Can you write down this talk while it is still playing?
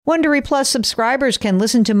Wondery Plus subscribers can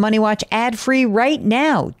listen to Money Watch ad-free right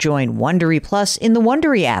now. Join Wondery Plus in the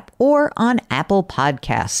Wondery app or on Apple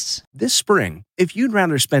Podcasts. This spring, if you'd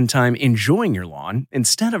rather spend time enjoying your lawn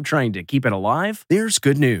instead of trying to keep it alive, there's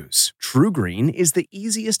good news. True Green is the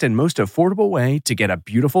easiest and most affordable way to get a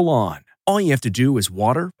beautiful lawn. All you have to do is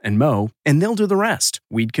water and mow, and they'll do the rest.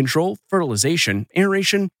 Weed control, fertilization,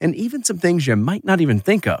 aeration, and even some things you might not even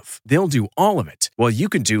think of. They'll do all of it, while you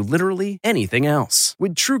can do literally anything else.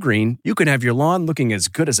 With True Green, you can have your lawn looking as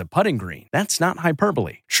good as a putting green. That's not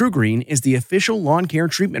hyperbole. True Green is the official lawn care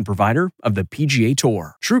treatment provider of the PGA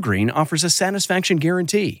Tour. True Green offers a satisfaction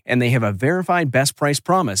guarantee, and they have a verified best price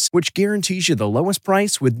promise, which guarantees you the lowest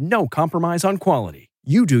price with no compromise on quality.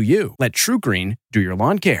 You do you. Let True Green do your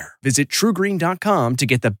lawn care. Visit truegreen.com to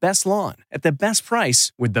get the best lawn at the best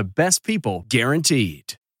price with the best people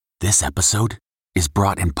guaranteed. This episode is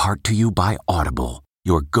brought in part to you by Audible,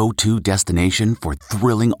 your go-to destination for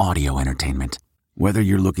thrilling audio entertainment. Whether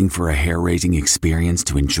you're looking for a hair-raising experience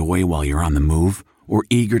to enjoy while you're on the move or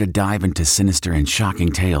eager to dive into sinister and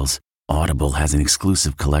shocking tales, Audible has an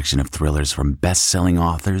exclusive collection of thrillers from best-selling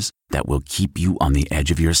authors that will keep you on the edge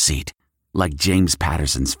of your seat. Like James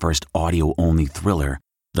Patterson's first audio-only thriller,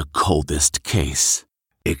 The Coldest Case.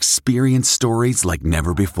 Experience stories like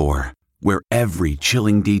never before, where every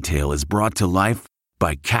chilling detail is brought to life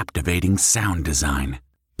by captivating sound design.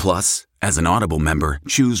 Plus, as an Audible member,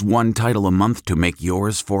 choose one title a month to make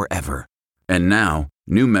yours forever. And now,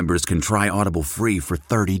 new members can try Audible free for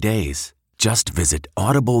 30 days. Just visit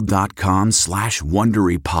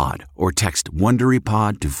audible.com/WonderyPod or text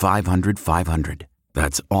WonderyPod to 500-500.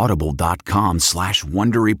 That's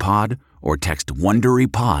audible.com/WonderyPod or text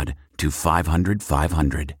WonderyPod to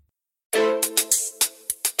 500-500.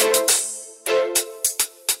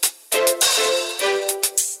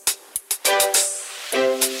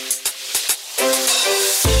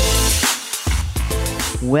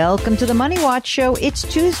 Welcome to the Money Watch Show. It's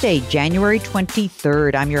Tuesday, January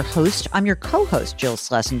 23rd. I'm your host. I'm your co-host, Jill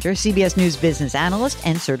Schlesinger, CBS News business analyst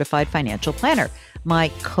and certified financial planner. My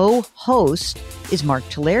co-host is Mark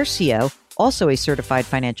Talercio, also a certified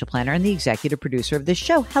financial planner and the executive producer of this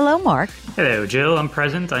show. Hello, Mark. Hello, Jill. I'm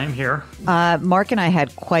present. I am here. Mark and I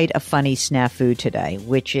had quite a funny snafu today,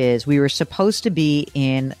 which is we were supposed to be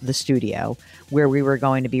in the studio where we were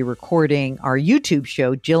going to be recording our YouTube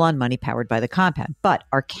show, Jill on Money, powered by the Compound. But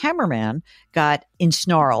our cameraman got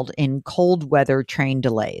ensnarled in cold weather train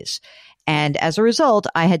delays. And as a result,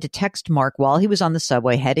 I had to text Mark while he was on the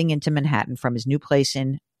subway heading into Manhattan from his new place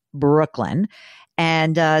in Brooklyn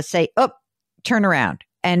and say, oh, turn around.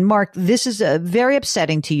 And Mark, this is very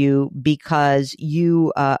upsetting to you because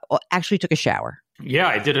you actually took a shower. Yeah,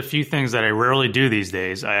 I did a few things that I rarely do these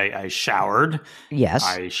days. I showered. Yes.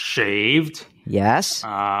 I shaved. Yes.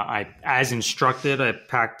 As instructed, I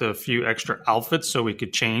packed a few extra outfits so we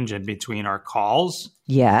could change in between our calls.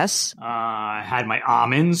 Yes. I had my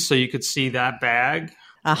almonds so you could see that bag.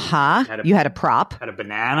 Uh-huh. You had a prop. Had a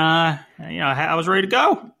banana. I was ready to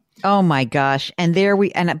go. Oh my gosh. And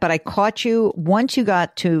but I caught you once you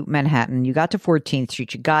got to Manhattan, you got to 14th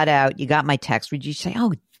Street, you got out, you got my text. Would you say,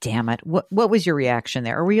 oh, damn it. What was your reaction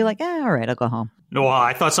there? Or were you like, all right, I'll go home? No,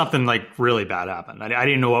 I thought something like really bad happened. I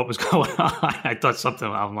didn't know what was going on. I thought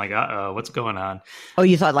I'm like, uh-oh, what's going on? Oh,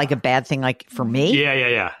 you thought like a bad thing like for me?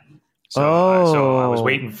 Yeah. So I was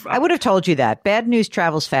waiting. I would have told you that. Bad news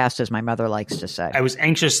travels fast, as my mother likes to say. I was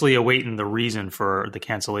anxiously awaiting the reason for the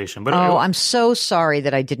cancellation. But I'm so sorry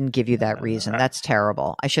that I didn't give you that reason. That's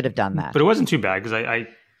terrible. I should have done that. But it wasn't too bad because I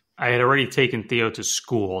had already taken Theo to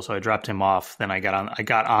school, so I dropped him off. Then I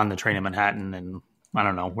got on the train in Manhattan, and I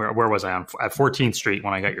don't know where was I on at 14th Street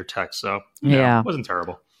when I got your text. So it wasn't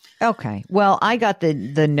terrible. Okay. Well, I got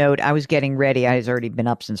the note. I was getting ready. I had already been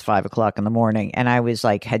up since 5 o'clock in the morning, and I was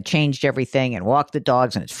like, had changed everything and walked the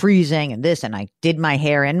dogs, and it's freezing and this, and I did my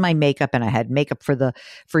hair and my makeup, and I had makeup for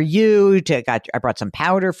you. I brought some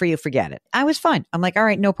powder for you. Forget it. I was fine. I'm like, all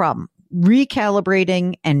right, no problem.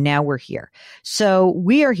 Recalibrating, and now we're here. So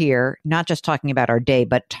we are here not just talking about our day,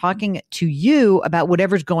 but talking to you about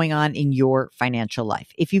whatever's going on in your financial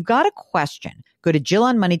life. If you've got a question, go to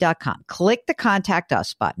jillonmoney.com, click the Contact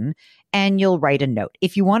Us button, and you'll write a note.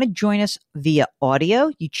 If you want to join us via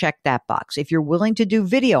audio, you check that box. If you're willing to do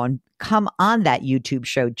video and come on that YouTube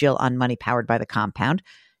show, Jill on Money, powered by the Compound,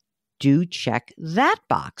 do check that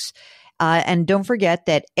box. And don't forget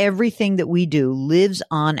that everything that we do lives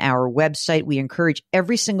on our website. We encourage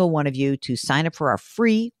every single one of you to sign up for our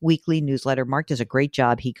free weekly newsletter. Mark does a great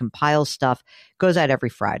job. He compiles stuff, goes out every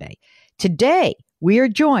Friday. Today, we are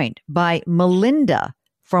joined by Melinda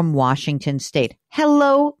from Washington State.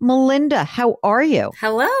 Hello, Melinda. How are you?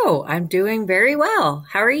 Hello. I'm doing very well.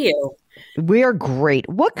 How are you? We are great.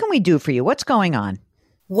 What can we do for you? What's going on?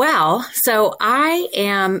 Well, so I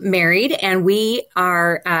am married and we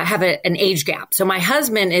are have an age gap. So my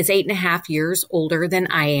husband is 8.5 years older than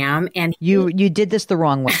I am. And you did this the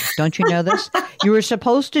wrong way. Don't you know this? You were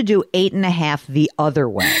supposed to do 8.5 the other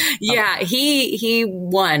way. Yeah, he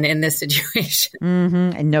won in this situation.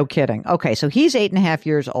 And no kidding. Okay, so he's 8.5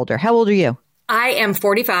 years older. How old are you? I am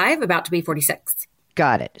 45, about to be 46.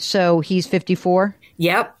 Got it. So he's 54?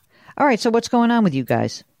 Yep. All right, so what's going on with you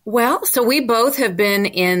guys? Well, so we both have been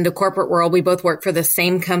in the corporate world. We both work for the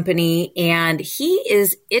same company, and he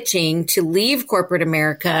is itching to leave corporate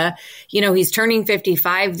America. You know, he's turning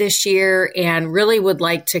 55 this year and really would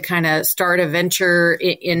like to kind of start a venture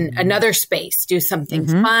in another space, do something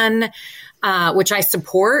fun, which I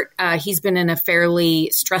support. He's been in a fairly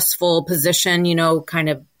stressful position, you know, kind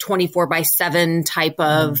of 24/7 type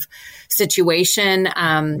of situation.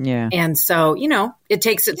 And so, you know, it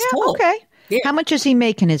takes its toll. Okay. Yeah. How much is he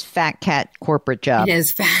making his fat cat corporate job?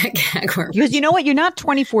 His fat cat corporate. Because you know what? You're not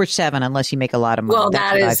 24/7 unless you make a lot of money. Well,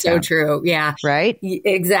 that is so true. Yeah. Right?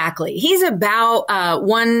 Exactly. He's about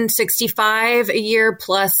 165 a year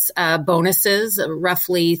plus bonuses,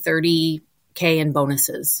 roughly 30K in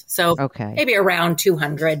bonuses. So maybe around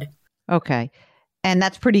 200. Okay. And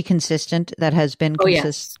that's pretty consistent. That has been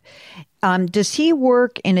consistent. Yes. Does he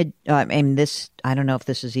work in I don't know if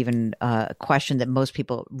this is even a question that most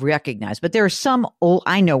people recognize, but there are some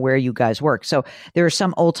I know where you guys work. So there are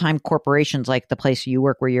some old time corporations like the place you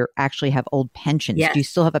work where you actually have old pensions. Yes. Do you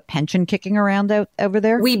still have a pension kicking around over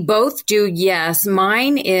there? We both do. Yes.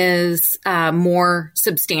 Mine is more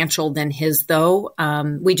substantial than his though.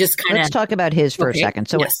 We just kind of. Let's talk about his for a second.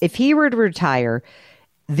 So if he were to retire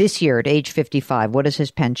this year at age 55, what does his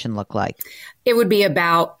pension look like? It would be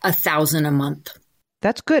about $1,000 a month.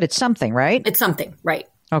 That's good. It's something, right? It's something, right?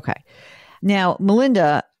 Okay. Now,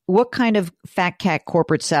 Melinda, what kind of fat cat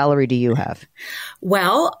corporate salary do you have?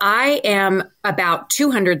 Well, I am about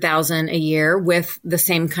 $200,000 a year with the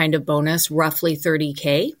same kind of bonus, roughly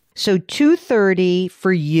 30K. So $230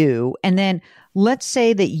 for you, and then let's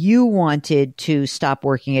say that you wanted to stop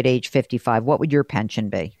working at age 55. What would your pension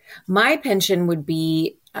be? My pension would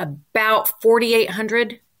be about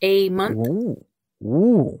 $4,800 a month.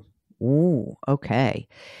 Ooh, okay.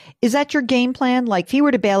 Is that your game plan? Like if he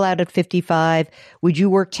were to bail out at 55, would you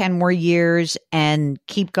work 10 more years and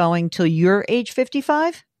keep going till you're age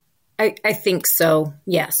 55? I think so.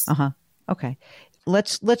 Yes. Okay.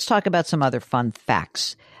 Let's talk about some other fun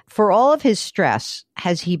facts. For all of his stress,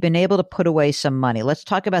 has he been able to put away some money? Let's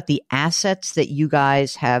talk about the assets that you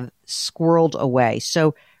guys have squirreled away.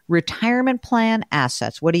 So retirement plan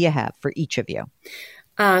assets, what do you have for each of you?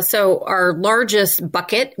 So our largest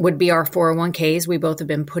bucket would be our 401ks. We both have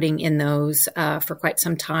been putting in those for quite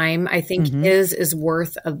some time. I think his is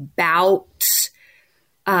worth about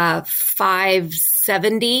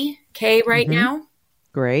 $570K right now.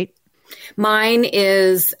 Great. Mine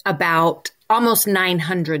is about almost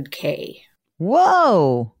 $900K.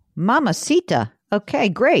 Whoa, mamacita. Okay,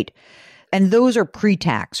 great. And those are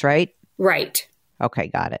pre-tax, right? Right. Okay,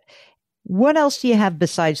 got it. What else do you have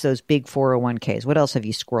besides those big 401ks? What else have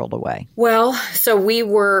you squirreled away? Well, so we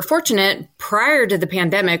were fortunate prior to the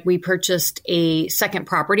pandemic, we purchased a second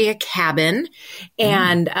property, a cabin.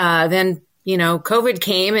 And then, you know, COVID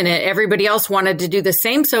came and everybody else wanted to do the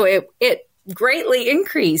same. So it greatly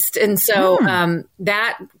increased. And so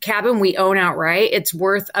that cabin we own outright, it's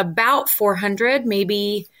worth about 400,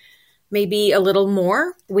 maybe a little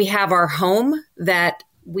more. We have our home that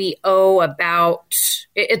we owe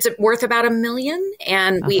it's worth about $1 million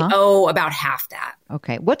and we owe about half that.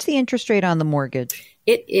 Okay. What's the interest rate on the mortgage?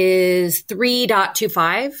 It is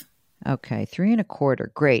 3.25. Okay,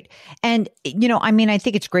 3.25. Great. And, you know, I mean, I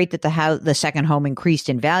think it's great that the second home increased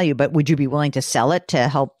in value, but would you be willing to sell it to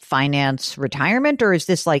help finance retirement? Or is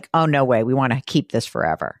this like, oh, no way, we want to keep this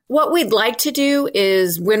forever? What we'd like to do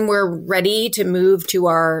is when we're ready to move to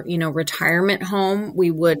our, you know, retirement home,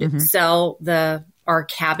 we would sell our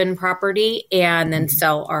cabin property and then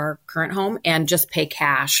sell our current home and just pay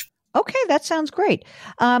cash. Okay, that sounds great.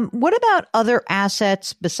 What about other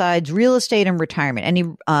assets besides real estate and retirement? Any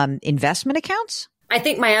investment accounts? I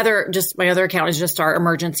think my other account is just our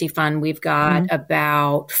emergency fund. We've got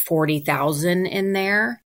about $40,000 in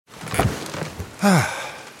there.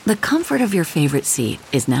 The comfort of your favorite seat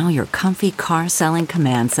is now your comfy car selling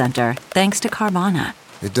command center, thanks to Carvana.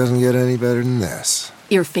 It doesn't get any better than this.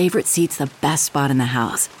 Your favorite seat's the best spot in the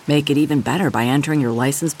house. Make it even better by entering your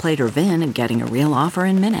license plate or VIN and getting a real offer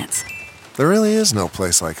in minutes. There really is no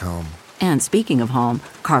place like home. And speaking of home,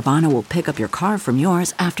 Carvana will pick up your car from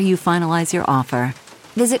yours after you finalize your offer.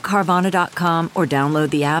 Visit Carvana.com or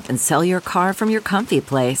download the app and sell your car from your comfy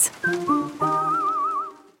place.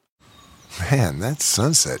 Man, that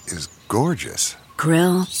sunset is gorgeous.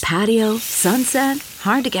 Grill, patio, sunset.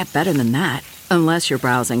 Hard to get better than that. Unless you're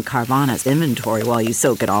browsing Carvana's inventory while you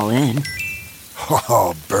soak it all in.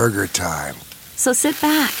 Oh, burger time. So sit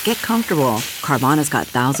back, get comfortable. Carvana's got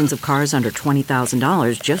thousands of cars under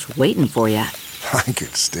 $20,000 just waiting for you. I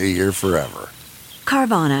could stay here forever.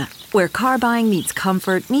 Carvana, where car buying meets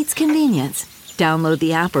comfort meets convenience. Download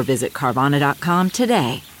the app or visit Carvana.com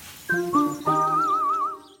today.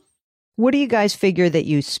 What do you guys figure that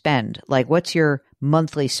you spend? Like, what's your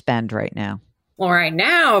monthly spend right now? Well, right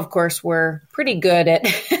now, of course, we're pretty good at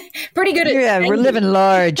Yeah, we're living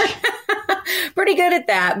large. Pretty good at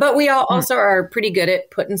that. But we all also are pretty good at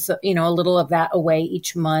putting a little of that away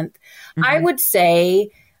each month. Mm-hmm. I would say,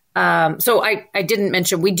 so I didn't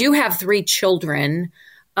mention, we do have 3 children.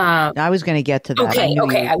 I was going to get to that.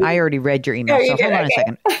 Okay. I already read your email. So hold on a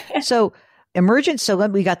second. So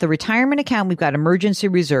we got the retirement account. We've got emergency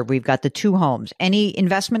reserve. We've got the 2 homes. Any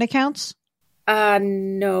investment accounts?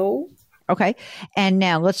 No. Okay. And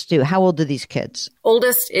now let's do, how old are these kids?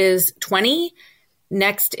 Oldest is 20.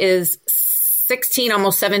 Next is 16,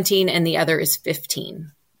 almost 17. And the other is 15.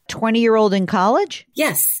 20-year-old in college?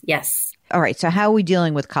 Yes. All right. So how are we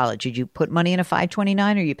dealing with college? Did you put money in a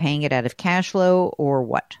 529? Are you paying it out of cash flow or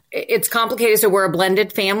what? It's complicated. So we're a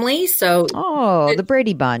blended family. So the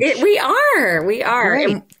Brady Bunch. We are.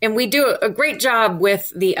 And we do a great job with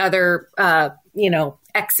the other,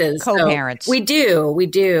 exes. Co-parents. So we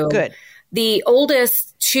do. Good. The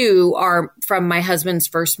oldest 2 are from my husband's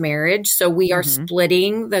first marriage. So we are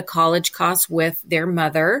splitting the college costs with their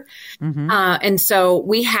mother. Mm-hmm. And so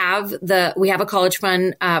we have a college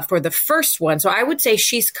fund for the first one. So I would say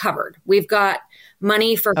she's covered. We've got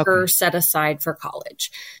money for her set aside for college.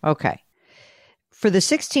 Okay. For the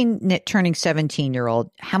 16 turning 17-year-old,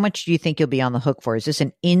 how much do you think you'll be on the hook for? Is this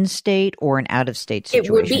an in-state or an out-of-state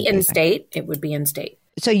situation? It would be in-state.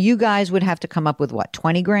 So you guys would have to come up with what,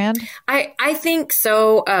 20 grand? I think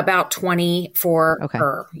so, about 20 for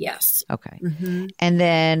her. Yes. Okay. Mm-hmm. And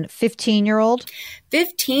then 15-year-old?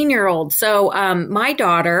 15-year-old. So my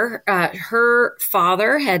daughter, her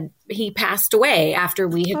father he passed away after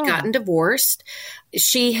we had gotten divorced.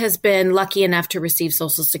 She has been lucky enough to receive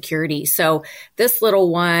Social Security. So this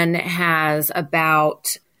little one has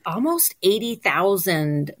about almost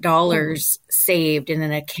 $80,000 saved in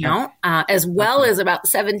an account, as well as about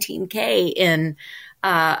 $17,000 in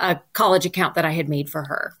a college account that I had made for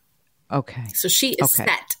her. Okay. So she is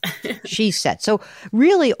set. She's set. So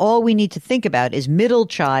really all we need to think about is middle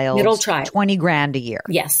child. 20 grand a year.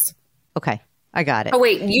 Yes. Okay. I got it. Oh,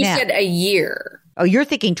 wait, you said a year. Oh, you're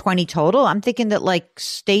thinking 20 total? I'm thinking that like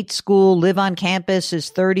state school, live on campus is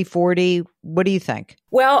 30, 40. What do you think?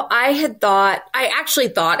 Well, I actually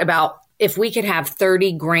thought about if we could have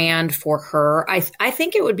 30 grand for her. I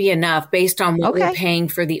think it would be enough based on what we're paying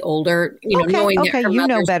for the older, knowing that her you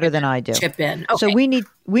know better than I do. Chip in. Okay. So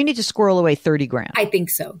we need to squirrel away 30 grand. I think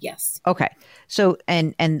so. Yes. Okay. So,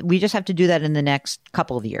 and we just have to do that in the next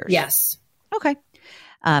couple of years. Yes. Okay.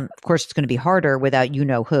 Of course, it's going to be harder without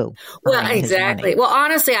who. Well, exactly. Well,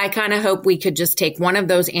 honestly, I kind of hope we could just take one of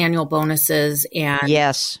those annual bonuses and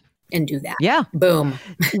do that. Yeah. Boom.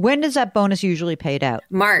 When does that bonus usually paid out?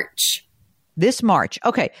 March. This March.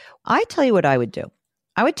 Okay. I tell you what I would do.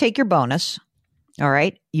 I would take your bonus. All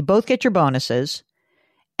right. You both get your bonuses.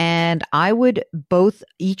 And I would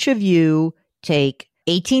each of you take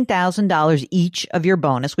 $18,000 each of your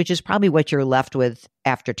bonus, which is probably what you're left with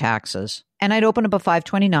after taxes. And I'd open up a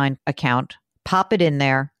 529 account, pop it in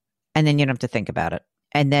there, and then you don't have to think about it.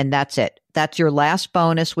 And then that's it. That's your last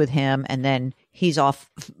bonus with him. And then he's off,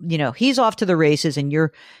 he's off to the races and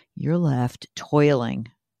you're left toiling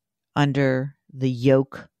under the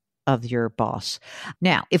yoke of your boss.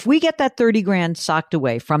 Now, if we get that 30 grand socked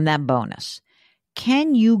away from that bonus,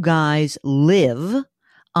 can you guys live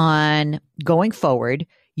on going forward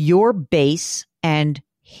your base and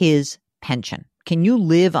his pension? Can you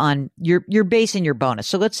live on your base and your bonus?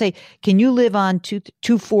 So let's say, can you live on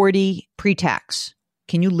 240 pre-tax?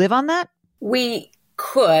 Can you live on that? We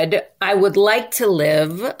could. I would like to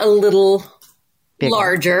live a little bigger,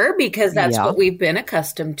 larger, because that's what we've been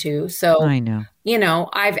accustomed to. So I know.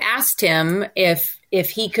 I've asked him if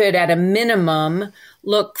he could, at a minimum,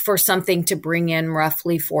 look for something to bring in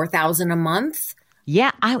roughly $4,000 a month.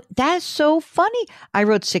 Yeah, that's so funny. I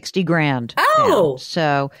wrote 60 grand. Oh, down.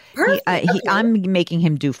 So I'm making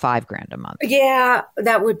him do 5 grand a month. Yeah,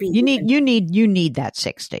 that would be. You need that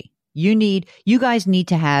 60. You guys need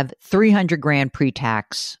to have 300 grand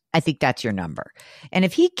pre-tax. I think that's your number. And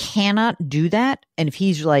if he cannot do that, and if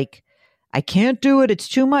he's like, I can't do it, it's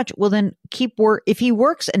too much, well, then if he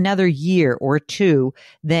works another year or two,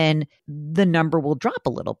 then the number will drop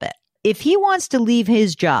a little bit. If he wants to leave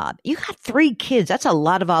his job, you got 3 kids. That's a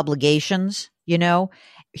lot of obligations,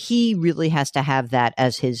 He really has to have that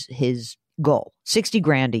as his goal, 60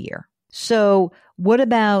 grand a year. So what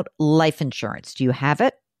about life insurance? Do you have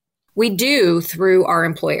it? We do through our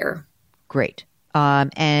employer. Great.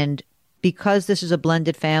 And because this is a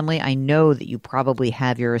blended family, I know that you probably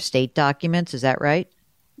have your estate documents. Is that right?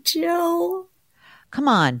 Jill. Come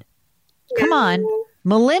on.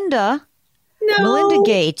 Melinda. No. Melinda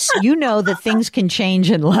Gates, you know that things can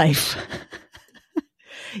change in life.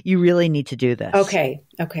 You really need to do this. Okay.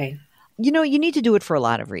 You need to do it for a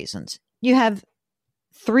lot of reasons. You have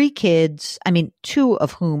 3 kids, 2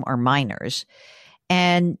 of whom are minors.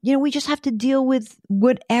 And, we just have to deal with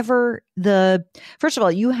whatever first of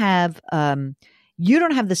all, you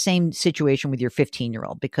don't have the same situation with your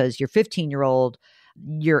 15-year-old because your 15-year-old,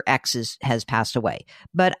 your ex has passed away.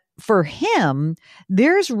 But for him,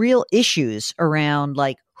 there's real issues around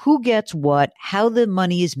like who gets what, how the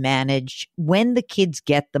money is managed, when the kids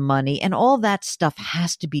get the money, and all that stuff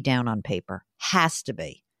has to be down on paper. Has to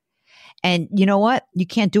be. And you know what? You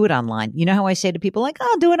can't do it online. You know how I say to people like,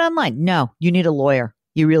 I'll do it online. No, you need a lawyer.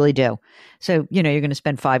 You really do. So, you're going to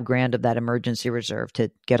spend $5,000 of that emergency reserve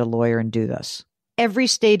to get a lawyer and do this. Every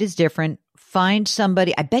state is different. Find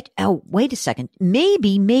somebody. Wait a second.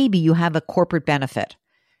 Maybe you have a corporate benefit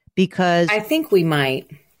because I think we might.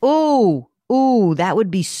 Oh, that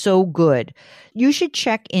would be so good. You should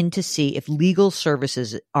check in to see if legal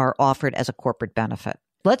services are offered as a corporate benefit.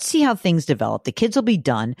 Let's see how things develop. The kids will be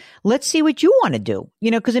done. Let's see what you want to do,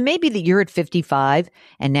 because it may be that you're at 55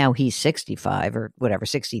 and now he's 65 or whatever,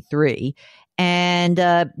 63. And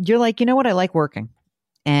you're like, you know what? I like working.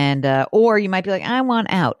 And, or you might be like, I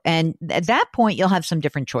want out. And at that point, you'll have some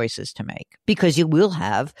different choices to make because you will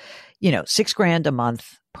have, $6,000 a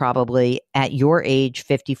month, probably at your age,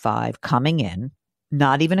 55 coming in,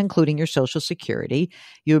 not even including your Social Security.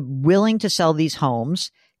 You're willing to sell these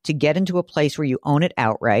homes to get into a place where you own it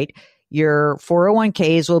outright. Your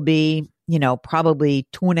 401ks will be, probably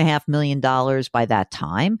 $2.5 million by that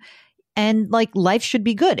time. And like life should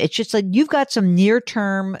be good. It's just like you've got some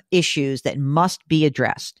near-term issues that must be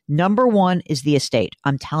addressed. Number 1 is the estate.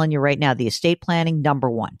 I'm telling you right now, the estate planning, number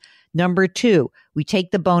 1. Number 2, we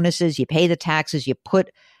take the bonuses, you pay the taxes, you put,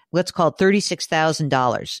 let's call it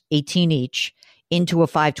 $36,000, 18 each, into a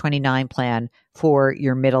 529 plan for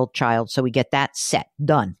your middle child. So we get that set,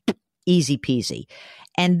 done, easy peasy.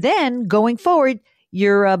 And then going forward,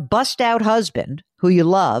 your bust out husband who you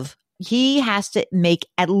love, he has to make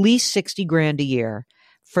at least 60 grand a year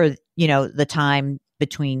for, the time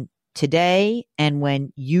between today and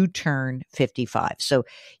when you turn 55. So,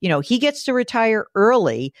 he gets to retire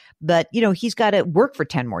early, but, he's got to work for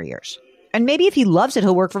 10 more years. And maybe if he loves it,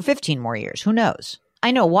 he'll work for 15 more years. Who knows? I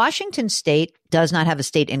know Washington State does not have a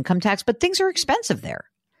state income tax, but things are expensive there.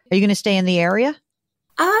 Are you going to stay in the area?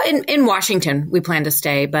 In Washington, we plan to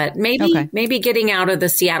stay, but maybe getting out of the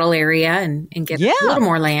Seattle area and get a little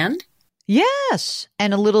more land. Yes.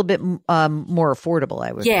 And a little bit more affordable,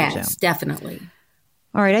 I would presume. Yes, definitely.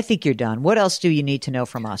 All right. I think you're done. What else do you need to know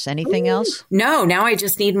from us? Anything else? No, now I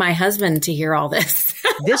just need my husband to hear all this.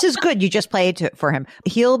 This is good. You just play it for him.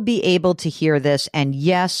 He'll be able to hear this. And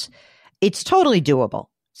yes, it's totally doable.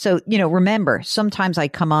 So, remember, sometimes I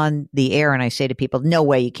come on the air and I say to people, no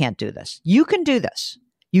way, you can't do this. You can do this.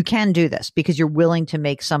 You can do this because you're willing to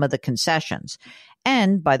make some of the concessions.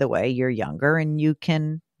 And by the way, you're younger and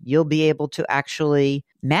you'll be able to actually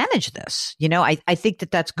manage this. I think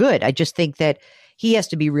that that's good. I just think that he has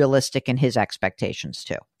to be realistic in his expectations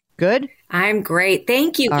too. Good? I'm great.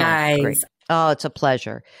 Thank you, guys. Great. Oh, it's a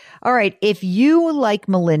pleasure. All right. If you, like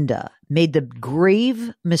Melinda, made the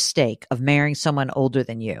grave mistake of marrying someone older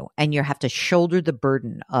than you, and you have to shoulder the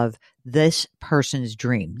burden of this person's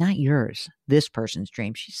dream, not yours, this person's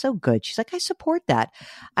dream. She's so good. She's like, I support that.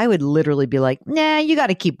 I would literally be like, nah, you got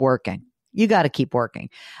to keep working. You got to keep working.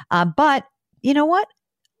 But you know what?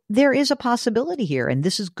 There is a possibility here, and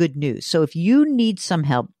this is good news. So if you need some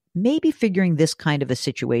help, maybe figuring this kind of a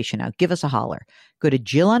situation out, give us a holler. Go to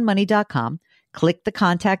JillOnMoney.com, click the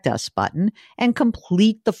Contact Us button, and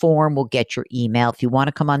complete the form. We'll get your email. If you want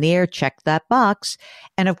to come on the air, check that box.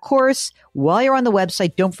 And of course, while you're on the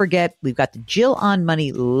website, don't forget, we've got the Jill on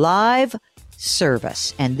Money live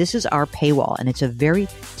service. And this is our paywall. And it's a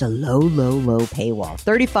low paywall.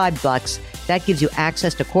 $35. That gives you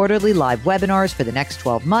access to quarterly live webinars for the next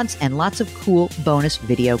 12 months and lots of cool bonus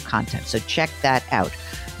video content. So check that out.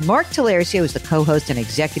 Mark Talerio is the co-host and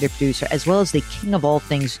executive producer, as well as the king of all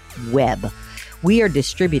things web. We are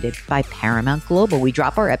distributed by Paramount Global. We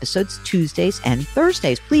drop our episodes Tuesdays and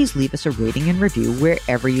Thursdays. Please leave us a rating and review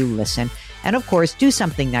wherever you listen. And of course, do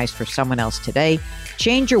something nice for someone else today.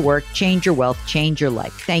 Change your work, change your wealth, change your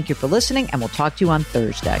life. Thank you for listening, and we'll talk to you on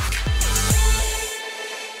Thursday.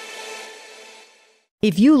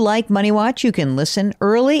 If you like Money Watch, you can listen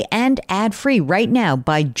early and ad-free right now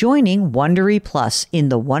by joining Wondery Plus in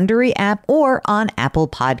the Wondery app or on Apple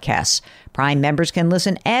Podcasts. Prime members can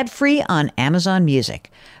listen ad-free on Amazon Music.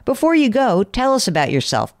 Before you go, tell us about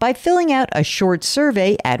yourself by filling out a short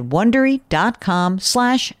survey at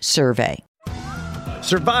Wondery.com/survey.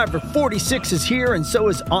 Survivor 46 is here, and so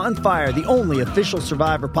is On Fire, the only official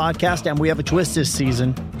Survivor podcast, and we have a twist this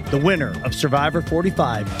season. The winner of Survivor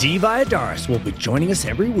 45, Dee Valladares, will be joining us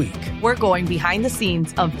every week. We're going behind the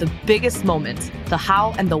scenes of the biggest moments, the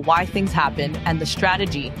how and the why things happen, and the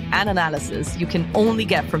strategy and analysis you can only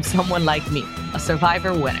get from someone like me, a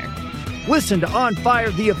Survivor winner. Listen to On Fire,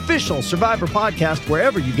 the official Survivor podcast,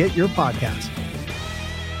 wherever you get your podcasts.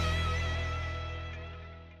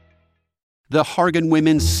 The Hargan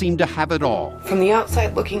women seem to have it all. From the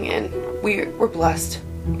outside looking in, we were blessed.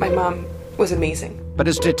 My mom was amazing. But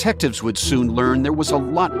as detectives would soon learn, there was a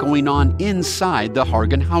lot going on inside the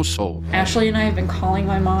Hargan household. Ashley and I have been calling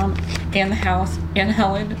my mom and the house and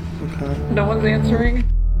Helen. Okay. No one's answering.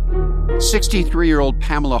 63-year-old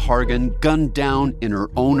Pamela Hargan gunned down in her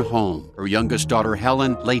own home. Her youngest daughter,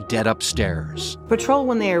 Helen, lay dead upstairs. Patrol,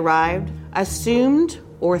 when they arrived, assumed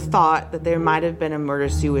or thought that there might have been a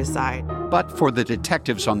murder-suicide. But for the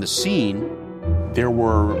detectives on the scene, there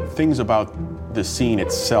were things about the scene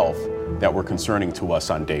itself that were concerning to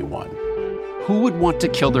us on day one. Who would want to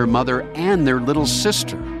kill their mother and their little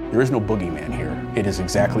sister? There is no boogeyman here. It is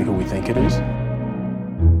exactly who we think it is.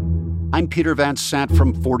 I'm Peter Van Sant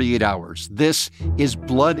from 48 Hours. This is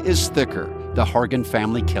Blood is Thicker, the Hargan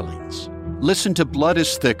family killings. Listen to Blood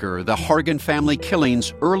is Thicker, the Hargan family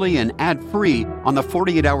killings, early and ad-free on the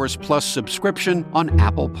 48 Hours Plus subscription on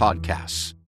Apple Podcasts.